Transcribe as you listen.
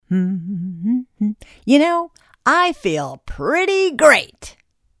You know, I feel pretty great.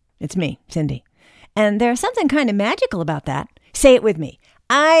 It's me, Cindy. And there's something kind of magical about that. Say it with me.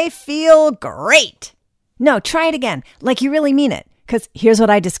 I feel great. No, try it again, like you really mean it. Because here's what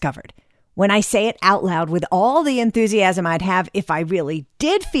I discovered. When I say it out loud with all the enthusiasm I'd have if I really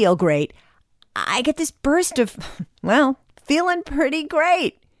did feel great, I get this burst of, well, feeling pretty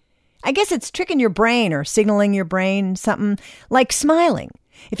great. I guess it's tricking your brain or signaling your brain something like smiling.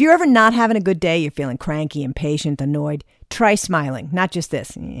 If you're ever not having a good day, you're feeling cranky, impatient, annoyed, try smiling. Not just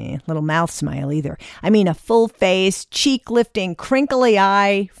this little mouth smile either. I mean a full face, cheek-lifting, crinkly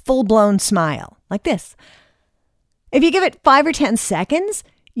eye, full-blown smile. Like this. If you give it 5 or 10 seconds,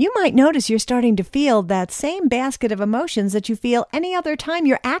 you might notice you're starting to feel that same basket of emotions that you feel any other time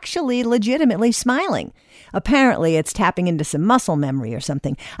you're actually legitimately smiling. Apparently, it's tapping into some muscle memory or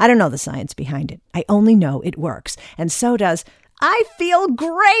something. I don't know the science behind it. I only know it works. And so does I feel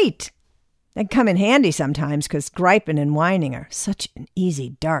great. They come in handy sometimes because griping and whining are such an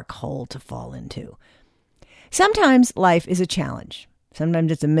easy dark hole to fall into. Sometimes life is a challenge.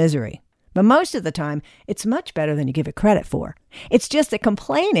 Sometimes it's a misery. But most of the time, it's much better than you give it credit for. It's just that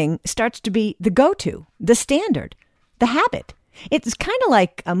complaining starts to be the go-to, the standard, the habit. It's kind of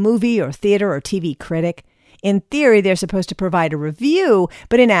like a movie or theater or TV critic. In theory, they're supposed to provide a review,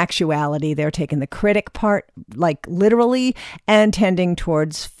 but in actuality, they're taking the critic part, like literally, and tending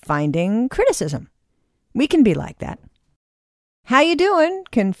towards finding criticism. We can be like that. How you doing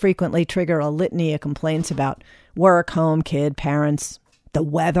can frequently trigger a litany of complaints about work, home, kid, parents, the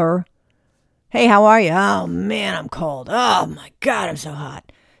weather. Hey, how are you? Oh, man, I'm cold. Oh, my God, I'm so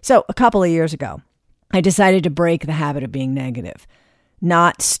hot. So a couple of years ago, I decided to break the habit of being negative.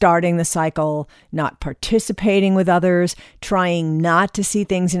 Not starting the cycle, not participating with others, trying not to see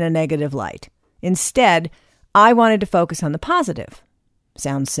things in a negative light. Instead, I wanted to focus on the positive.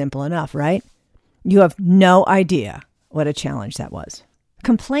 Sounds simple enough, right? You have no idea what a challenge that was.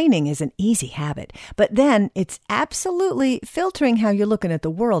 Complaining is an easy habit, but then it's absolutely filtering how you're looking at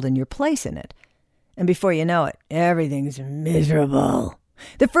the world and your place in it. And before you know it, everything's miserable.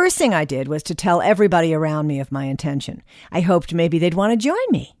 The first thing I did was to tell everybody around me of my intention. I hoped maybe they'd want to join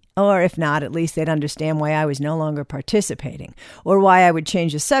me. Or if not, at least they'd understand why I was no longer participating, or why I would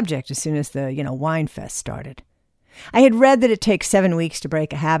change the subject as soon as the, wine fest started. I had read that it takes 7 weeks to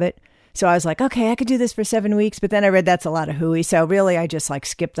break a habit. So I was like, okay, I could do this for 7 weeks, but then I read that's a lot of hooey. So really, I just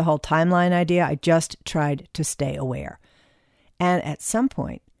skipped the whole timeline idea. I just tried to stay aware. And at some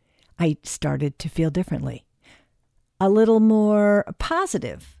point, I started to feel differently. A little more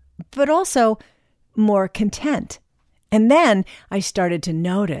positive, but also more content. And then I started to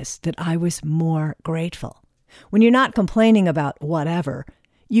notice that I was more grateful. When you're not complaining about whatever,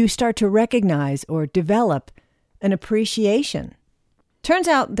 you start to recognize or develop an appreciation. Turns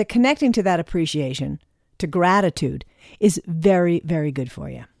out that connecting to that appreciation, to gratitude, is very, very good for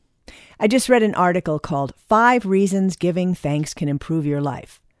you. I just read an article called 5 Reasons Giving Thanks Can Improve Your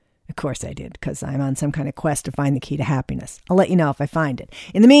Life. Of course I did, because I'm on some kind of quest to find the key to happiness. I'll let you know if I find it.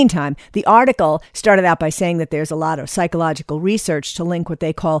 In the meantime, the article started out by saying that there's a lot of psychological research to link what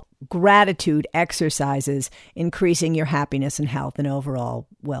they call gratitude exercises, increasing your happiness and health and overall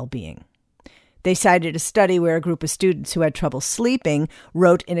well-being. They cited a study where a group of students who had trouble sleeping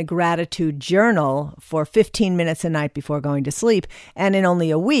wrote in a gratitude journal for 15 minutes a night before going to sleep. And in only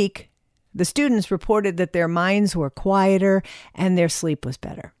a week, the students reported that their minds were quieter and their sleep was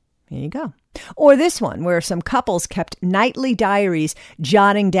better. Here you go. Or this one, where some couples kept nightly diaries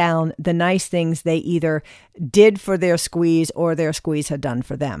jotting down the nice things they either did for their squeeze or their squeeze had done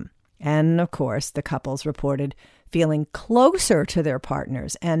for them. And of course, the couples reported feeling closer to their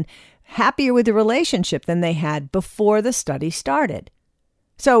partners and happier with the relationship than they had before the study started.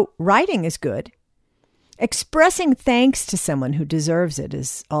 So writing is good. Expressing thanks to someone who deserves it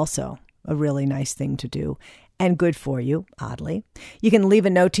is also a really nice thing to do and good for you, oddly. You can leave a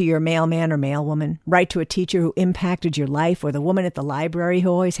note to your mailman or mailwoman, write to a teacher who impacted your life or the woman at the library who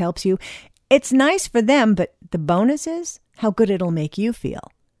always helps you. It's nice for them, but the bonus is how good it'll make you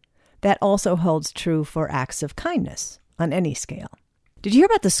feel. That also holds true for acts of kindness on any scale. Did you hear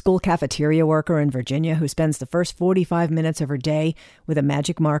about the school cafeteria worker in Virginia who spends the first 45 minutes of her day with a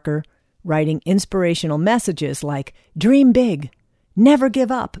magic marker writing inspirational messages like, dream big, never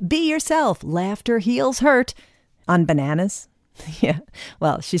give up, be yourself, laughter heals hurt, on bananas? Yeah,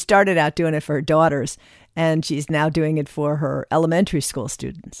 well, she started out doing it for her daughters, and she's now doing it for her elementary school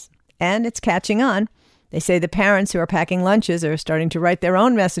students. And it's catching on. They say the parents who are packing lunches are starting to write their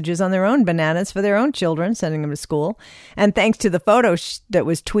own messages on their own bananas for their own children, sending them to school. And thanks to the photo that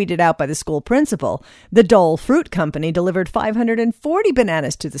was tweeted out by the school principal, the Dole Fruit Company delivered 540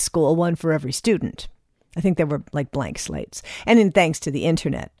 bananas to the school, one for every student. I think they were like blank slates. And thanks to the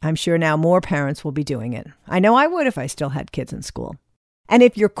internet, I'm sure now more parents will be doing it. I know I would if I still had kids in school. And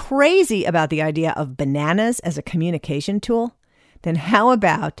if you're crazy about the idea of bananas as a communication tool, then how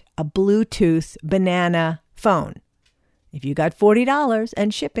about a Bluetooth banana phone? If you got $40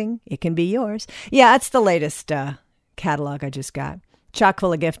 and shipping, it can be yours. Yeah, that's the latest catalog I just got. Chock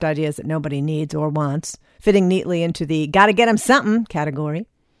full of gift ideas that nobody needs or wants, fitting neatly into the gotta get 'em something category,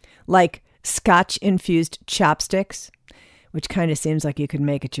 like Scotch-infused chopsticks, which kind of seems like you could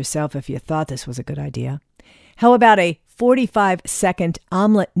make it yourself if you thought this was a good idea. How about a 45-second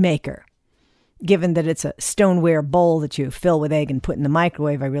omelet maker? Given that it's a stoneware bowl that you fill with egg and put in the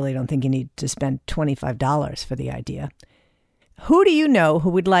microwave, I really don't think you need to spend $25 for the idea. Who do you know who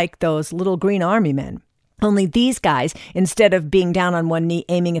would like those little green army men? Only these guys, instead of being down on one knee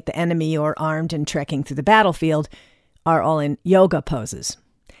aiming at the enemy or armed and trekking through the battlefield, are all in yoga poses.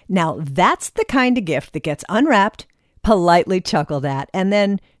 Now, that's the kind of gift that gets unwrapped, politely chuckled at, and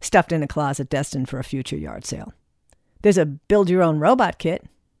then stuffed in a closet destined for a future yard sale. There's a build-your-own robot kit,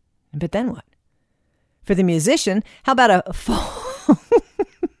 but then what? For the musician, how about a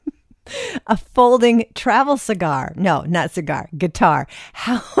folding travel cigar? No, not cigar, guitar.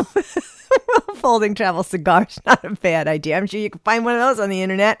 Folding travel cigar is not a bad idea. I'm sure you can find one of those on the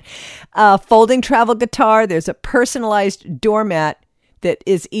internet. Folding travel guitar. There's a personalized doormat that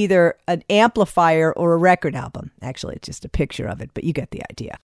is either an amplifier or a record album. Actually, it's just a picture of it, but you get the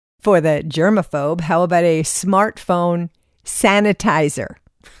idea. For the germaphobe, how about a smartphone sanitizer?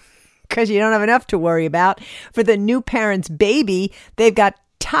 Because you don't have enough to worry about. For the new parent's baby, they've got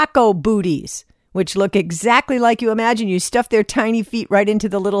taco booties, which look exactly like you imagine. You stuff their tiny feet right into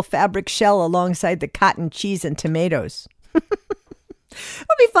the little fabric shell alongside the cotton cheese and tomatoes. It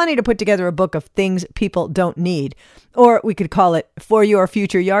would be funny to put together a book of things people don't need. Or we could call it For Your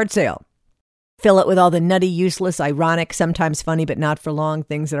Future Yard Sale. Fill it with all the nutty, useless, ironic, sometimes funny but not for long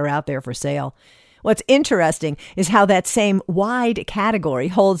things that are out there for sale. What's interesting is how that same wide category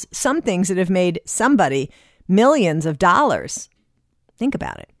holds some things that have made somebody millions of dollars. Think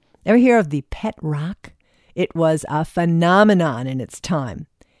about it. Ever hear of the pet rock? It was a phenomenon in its time.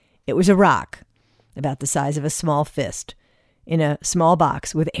 It was a rock about the size of a small fist in a small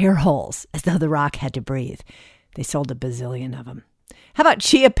box with air holes, as though the rock had to breathe. They sold a bazillion of them. How about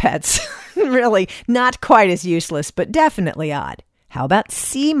chia pets? Really, not quite as useless, but definitely odd. How about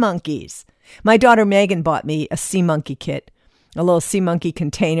sea monkeys? My daughter Megan bought me a sea monkey kit, a little sea monkey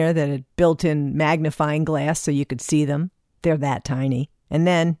container that had built-in magnifying glass so you could see them. They're that tiny. And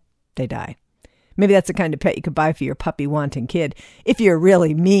then they die. Maybe that's the kind of pet you could buy for your puppy-wanting kid. If you're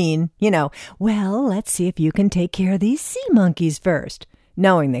really mean, well, let's see if you can take care of these sea monkeys first,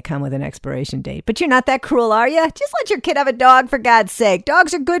 knowing they come with an expiration date. But you're not that cruel, are you? Just let your kid have a dog, for God's sake.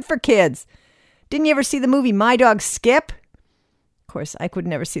 Dogs are good for kids. Didn't you ever see the movie My Dog Skip? Of course, I could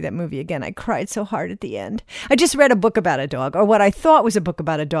never see that movie again. I cried so hard at the end. I just read a book about a dog, or what I thought was a book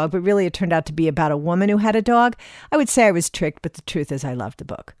about a dog, but really it turned out to be about a woman who had a dog. I would say I was tricked, but the truth is I loved the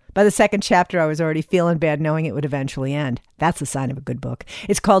book. By the second chapter, I was already feeling bad knowing it would eventually end. That's the sign of a good book.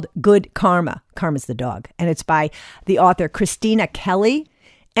 It's called Good Karma. Karma's the dog. And it's by the author Christina Kelly.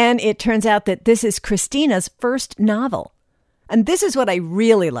 And it turns out that this is Christina's first novel. And this is what I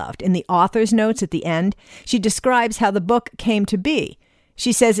really loved. In the author's notes at the end, she describes how the book came to be.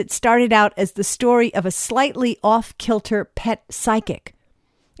 She says it started out as the story of a slightly off-kilter pet psychic.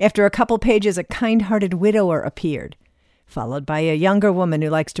 After a couple pages, a kind-hearted widower appeared, followed by a younger woman who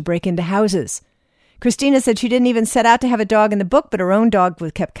likes to break into houses. Christina said she didn't even set out to have a dog in the book, but her own dog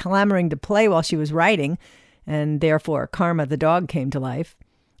kept clamoring to play while she was writing, and therefore Karma the dog came to life.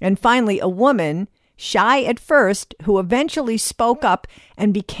 And finally, a woman, shy at first, who eventually spoke up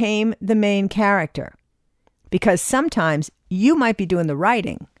and became the main character. Because sometimes you might be doing the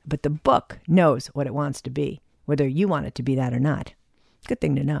writing, but the book knows what it wants to be, whether you want it to be that or not. Good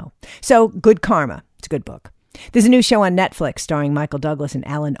thing to know. So, Good Karma. It's a good book. There's a new show on Netflix starring Michael Douglas and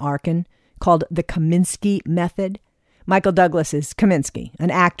Alan Arkin called The Kominsky Method. Michael Douglas is Kominsky, an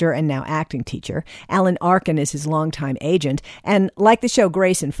actor and now acting teacher. Alan Arkin is his longtime agent. And like the show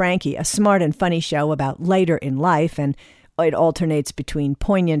Grace and Frankie, a smart and funny show about later in life, and it alternates between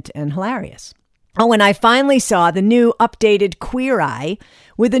poignant and hilarious. Oh, when I finally saw the new updated Queer Eye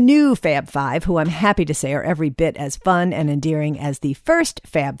with a new Fab Five, who I'm happy to say are every bit as fun and endearing as the first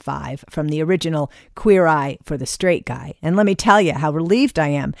Fab Five from the original Queer Eye for the Straight Guy. And let me tell you how relieved I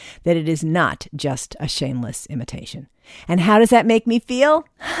am that it is not just a shameless imitation. And how does that make me feel?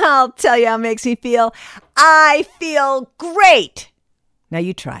 I'll tell you how it makes me feel. I feel great. Now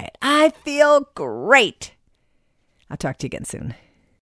you try it. I feel great. I'll talk to you again soon.